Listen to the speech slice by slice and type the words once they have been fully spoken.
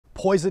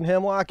Poison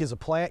hemlock is a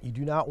plant you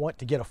do not want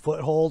to get a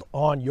foothold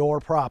on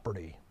your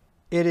property.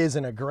 It is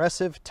an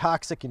aggressive,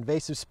 toxic,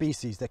 invasive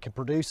species that can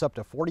produce up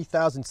to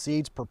 40,000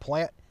 seeds per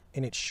plant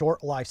in its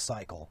short life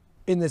cycle.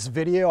 In this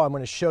video, I'm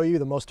going to show you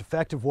the most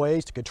effective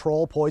ways to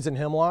control poison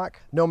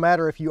hemlock, no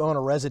matter if you own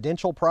a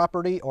residential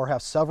property or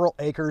have several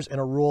acres in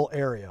a rural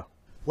area.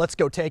 Let's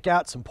go take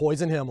out some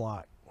poison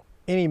hemlock.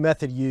 Any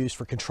method used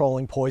for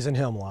controlling poison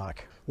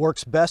hemlock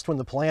works best when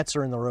the plants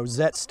are in the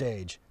rosette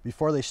stage,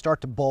 before they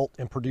start to bolt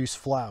and produce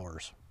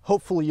flowers.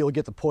 Hopefully you'll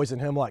get the poison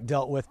hemlock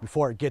dealt with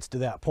before it gets to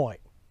that point.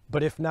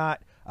 But if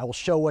not, I will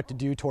show what to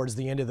do towards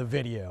the end of the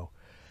video.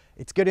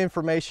 It's good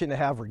information to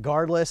have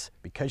regardless,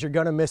 because you're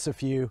going to miss a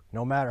few,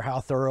 no matter how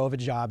thorough of a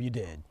job you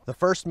did. The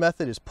first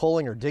method is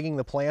pulling or digging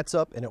the plants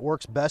up, and it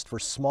works best for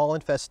small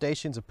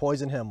infestations of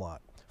poison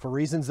hemlock, for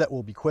reasons that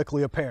will be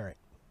quickly apparent.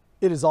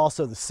 It is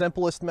also the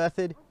simplest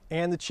method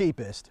and the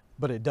cheapest,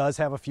 but it does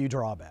have a few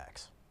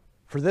drawbacks.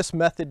 For this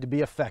method to be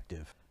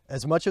effective,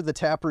 as much of the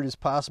taproot as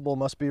possible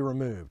must be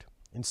removed.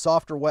 In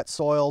soft or wet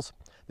soils,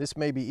 this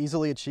may be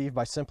easily achieved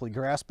by simply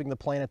grasping the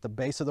plant at the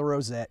base of the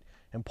rosette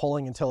and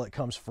pulling until it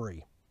comes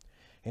free.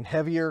 In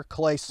heavier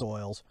clay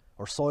soils,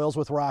 or soils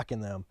with rock in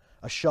them,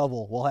 a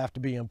shovel will have to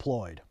be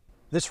employed.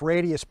 This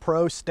Radius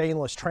Pro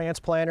stainless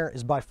transplanter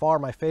is by far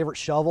my favorite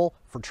shovel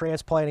for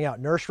transplanting out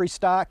nursery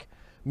stock,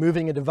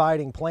 moving and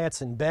dividing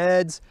plants in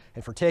beds,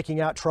 and for taking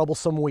out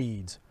troublesome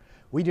weeds.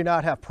 We do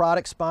not have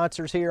product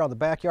sponsors here on the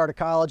Backyard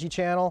Ecology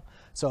channel,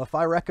 so if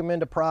I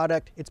recommend a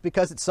product, it's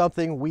because it's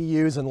something we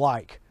use and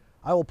like.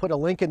 I will put a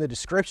link in the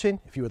description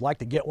if you would like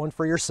to get one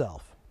for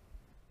yourself.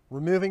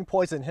 Removing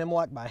poison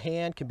hemlock by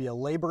hand can be a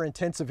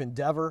labor-intensive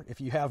endeavor if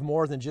you have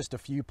more than just a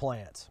few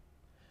plants.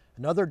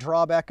 Another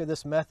drawback of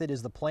this method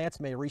is the plants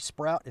may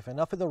resprout if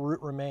enough of the root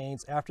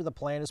remains after the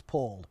plant is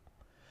pulled.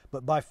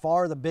 But by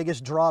far the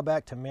biggest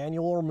drawback to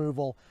manual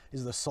removal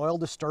is the soil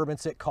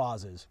disturbance it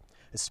causes,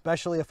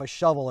 especially if a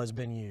shovel has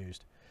been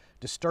used.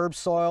 Disturbed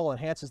soil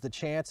enhances the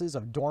chances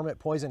of dormant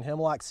poison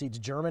hemlock seeds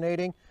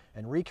germinating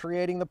and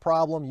recreating the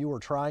problem you were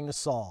trying to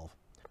solve.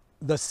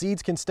 The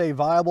seeds can stay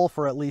viable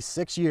for at least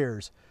 6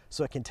 years,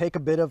 so it can take a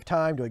bit of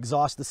time to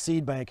exhaust the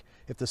seed bank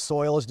if the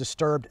soil is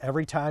disturbed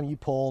every time you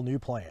pull new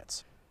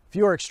plants. If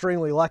you are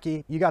extremely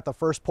lucky, you got the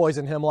first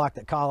poison hemlock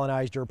that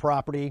colonized your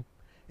property.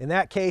 In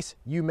that case,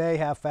 you may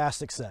have fast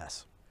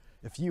success.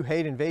 If you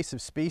hate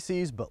invasive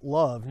species but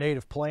love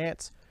native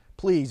plants,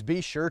 please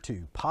be sure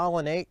to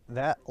pollinate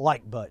that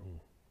like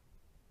button.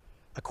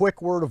 A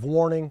quick word of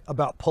warning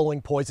about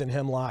pulling poison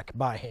hemlock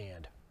by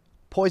hand.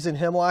 Poison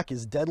hemlock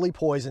is deadly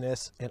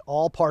poisonous in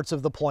all parts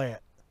of the plant.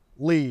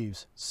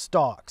 Leaves,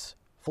 stalks,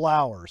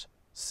 flowers,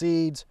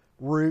 seeds,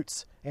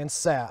 roots, and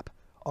sap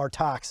are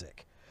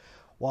toxic.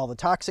 While the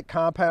toxic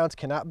compounds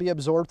cannot be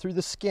absorbed through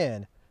the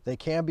skin, they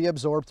can be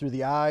absorbed through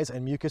the eyes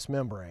and mucous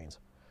membranes.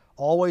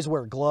 Always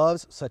wear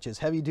gloves, such as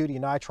heavy-duty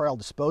nitrile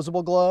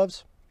disposable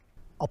gloves.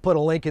 I'll put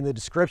a link in the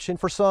description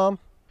for some,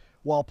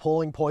 while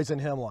pulling poison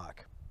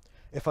hemlock.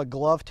 If a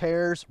glove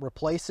tears,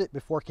 replace it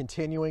before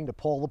continuing to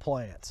pull the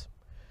plants.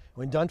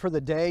 When done for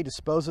the day,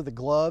 dispose of the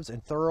gloves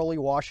and thoroughly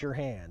wash your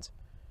hands.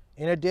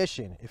 In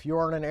addition, if you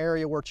are in an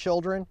area where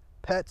children,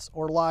 pets,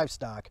 or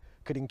livestock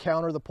could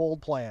encounter the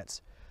pulled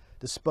plants,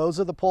 dispose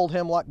of the pulled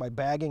hemlock by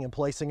bagging and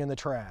placing in the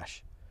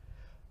trash.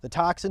 The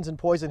toxins in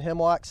poison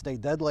hemlock stay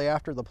deadly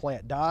after the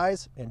plant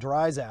dies and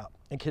dries out,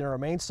 and can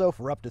remain so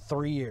for up to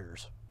 3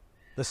 years.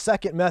 The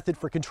second method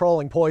for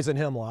controlling poison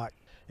hemlock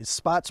is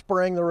spot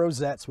spraying the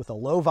rosettes with a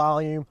low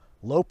volume,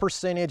 low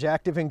percentage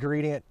active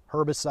ingredient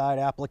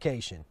herbicide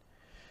application.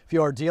 If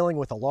you are dealing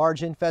with a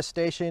large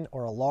infestation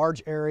or a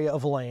large area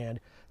of land,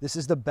 this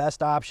is the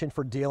best option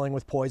for dealing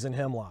with poison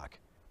hemlock.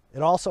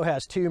 It also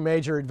has two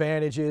major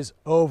advantages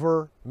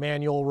over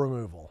manual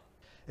removal.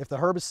 If the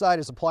herbicide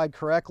is applied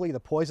correctly, the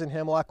poison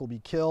hemlock will be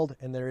killed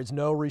and there is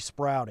no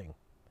resprouting.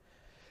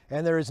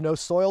 And there is no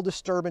soil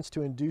disturbance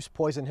to induce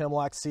poison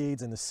hemlock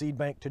seeds in the seed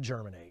bank to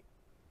germinate.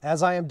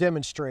 As I am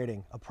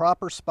demonstrating, a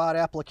proper spot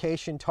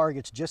application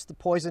targets just the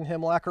poison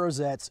hemlock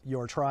rosettes you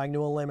are trying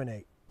to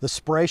eliminate. The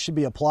spray should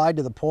be applied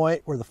to the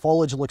point where the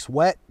foliage looks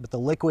wet, but the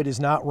liquid is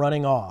not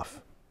running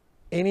off.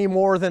 Any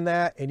more than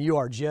that, and you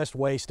are just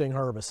wasting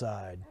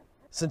herbicide.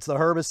 Since the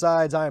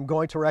herbicides I am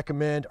going to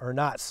recommend are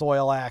not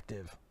soil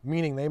active,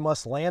 meaning they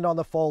must land on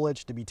the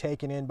foliage to be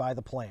taken in by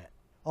the plant.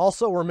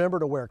 Also remember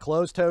to wear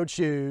closed-toed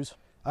shoes.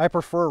 I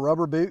prefer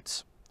rubber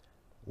boots,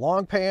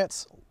 long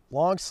pants,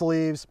 long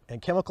sleeves,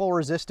 and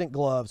chemical-resistant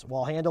gloves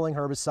while handling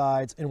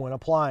herbicides and when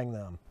applying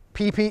them.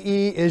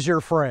 PPE is your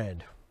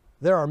friend.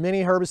 There are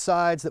many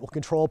herbicides that will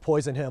control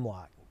poison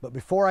hemlock, but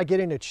before I get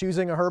into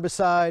choosing a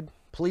herbicide,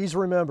 please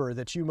remember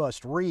that you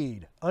must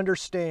read,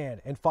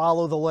 understand, and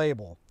follow the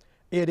label.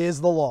 It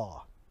is the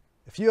law.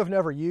 If you have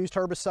never used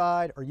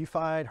herbicide or you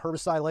find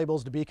herbicide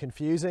labels to be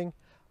confusing,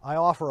 I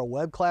offer a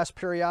web class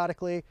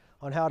periodically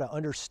on how to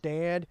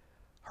understand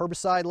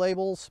herbicide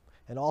labels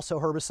and also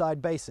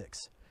herbicide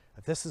basics.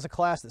 If this is a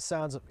class that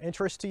sounds of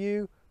interest to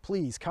you,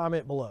 please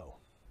comment below.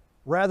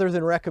 Rather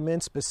than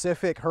recommend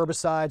specific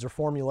herbicides or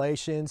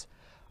formulations,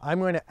 I'm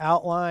going to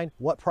outline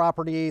what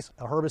properties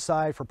a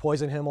herbicide for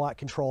poison hemlock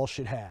control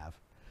should have.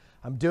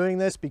 I'm doing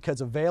this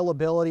because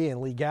availability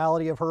and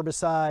legality of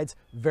herbicides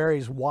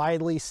varies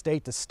widely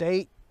state to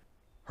state.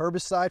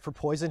 Herbicide for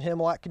poison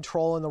hemlock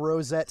control in the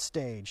rosette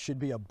stage should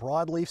be a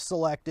broadleaf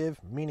selective,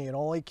 meaning it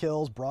only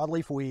kills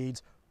broadleaf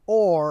weeds,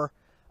 or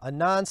a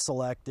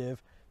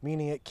non-selective,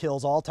 meaning it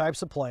kills all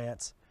types of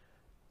plants,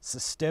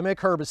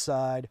 systemic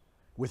herbicide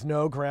with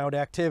no ground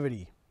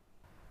activity.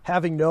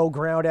 Having no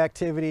ground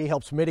activity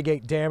helps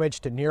mitigate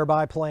damage to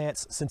nearby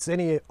plants, since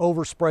any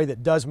overspray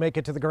that does make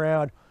it to the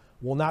ground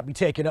will not be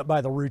taken up by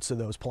the roots of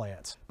those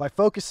plants. By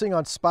focusing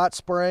on spot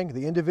spraying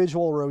the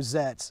individual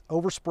rosettes,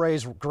 overspray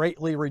is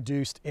greatly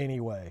reduced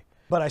anyway.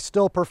 But I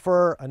still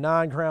prefer a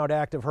non-ground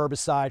active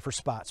herbicide for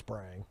spot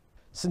spraying.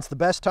 Since the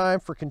best time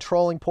for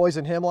controlling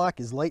poison hemlock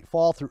is late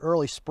fall through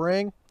early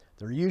spring,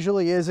 there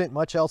usually isn't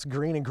much else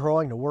green and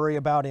growing to worry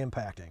about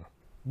impacting.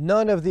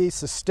 None of these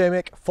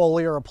systemic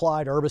foliar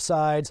applied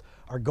herbicides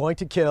are going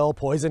to kill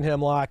poison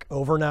hemlock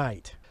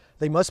overnight.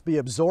 They must be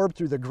absorbed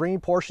through the green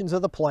portions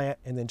of the plant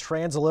and then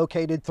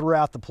translocated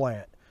throughout the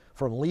plant,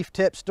 from leaf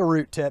tips to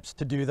root tips,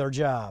 to do their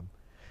job.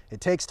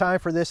 It takes time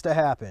for this to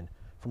happen,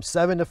 from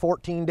 7 to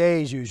 14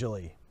 days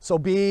usually. So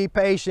be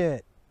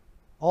patient.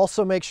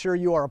 Also make sure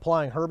you are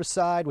applying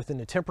herbicide within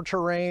the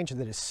temperature range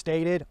that is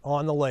stated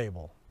on the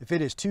label. If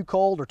it is too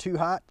cold or too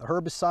hot, the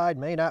herbicide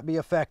may not be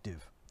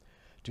effective.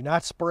 Do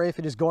not spray if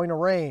it is going to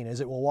rain, as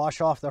it will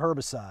wash off the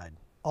herbicide.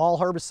 All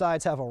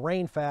herbicides have a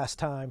rain fast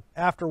time,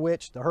 after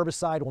which the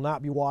herbicide will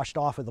not be washed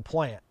off of the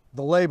plant.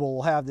 The label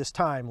will have this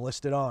time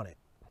listed on it.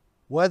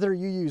 Whether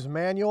you use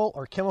manual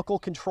or chemical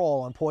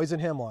control on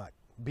poison hemlock,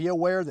 be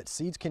aware that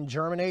seeds can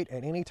germinate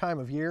at any time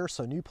of year,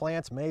 so new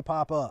plants may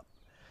pop up.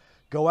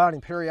 Go out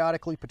and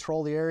periodically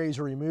patrol the areas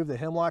you remove the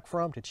hemlock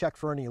from to check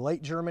for any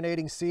late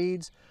germinating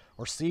seeds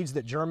or seeds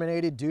that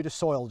germinated due to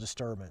soil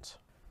disturbance.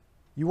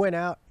 You went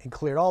out and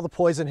cleared all the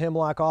poison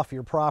hemlock off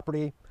your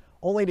property,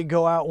 only to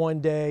go out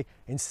one day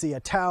and see a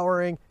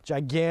towering,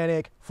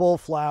 gigantic, full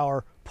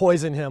flower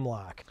poison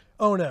hemlock.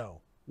 Oh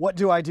no, what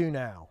do I do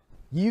now?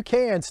 You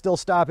can still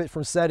stop it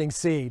from setting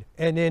seed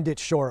and end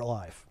its short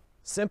life.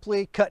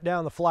 Simply cut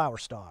down the flower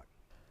stalk.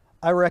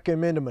 I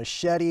recommend a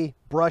machete,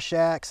 brush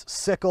axe,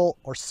 sickle,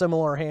 or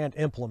similar hand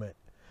implement.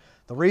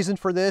 The reason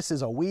for this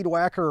is a weed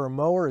whacker or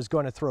mower is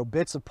going to throw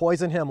bits of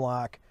poison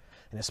hemlock,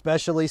 and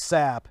especially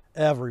sap,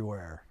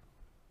 everywhere.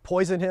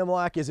 Poison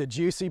hemlock is a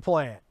juicy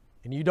plant,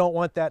 and you don't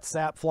want that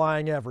sap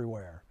flying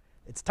everywhere.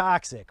 It's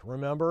toxic,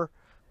 remember?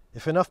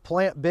 If enough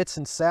plant bits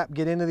and sap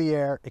get into the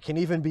air, it can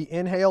even be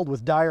inhaled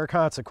with dire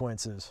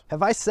consequences.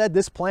 Have I said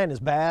this plant is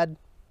bad?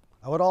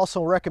 I would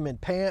also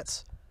recommend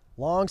pants,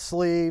 long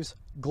sleeves,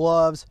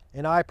 gloves,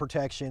 and eye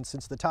protection,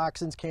 since the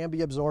toxins can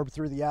be absorbed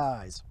through the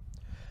eyes.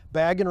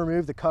 Bag and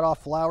remove the cut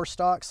off flower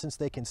stalks, since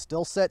they can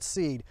still set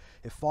seed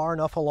if far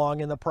enough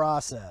along in the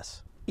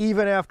process.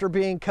 Even after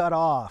being cut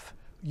off,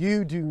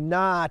 you do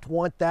not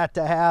want that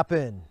to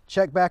happen.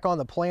 Check back on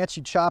the plants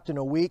you chopped in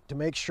a week to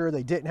make sure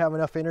they didn't have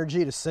enough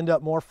energy to send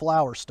up more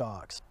flower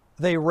stalks.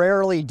 They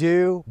rarely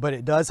do, but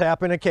it does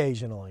happen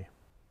occasionally.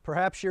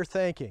 Perhaps you're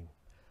thinking,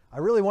 I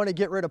really want to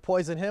get rid of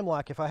poison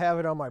hemlock if I have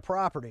it on my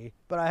property,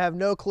 but I have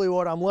no clue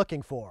what I'm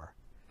looking for.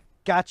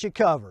 Got you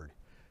covered.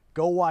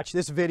 Go watch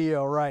this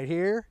video right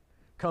here,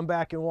 come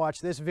back and watch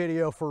this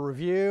video for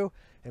review,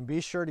 and be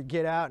sure to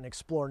get out and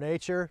explore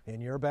nature in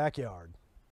your backyard.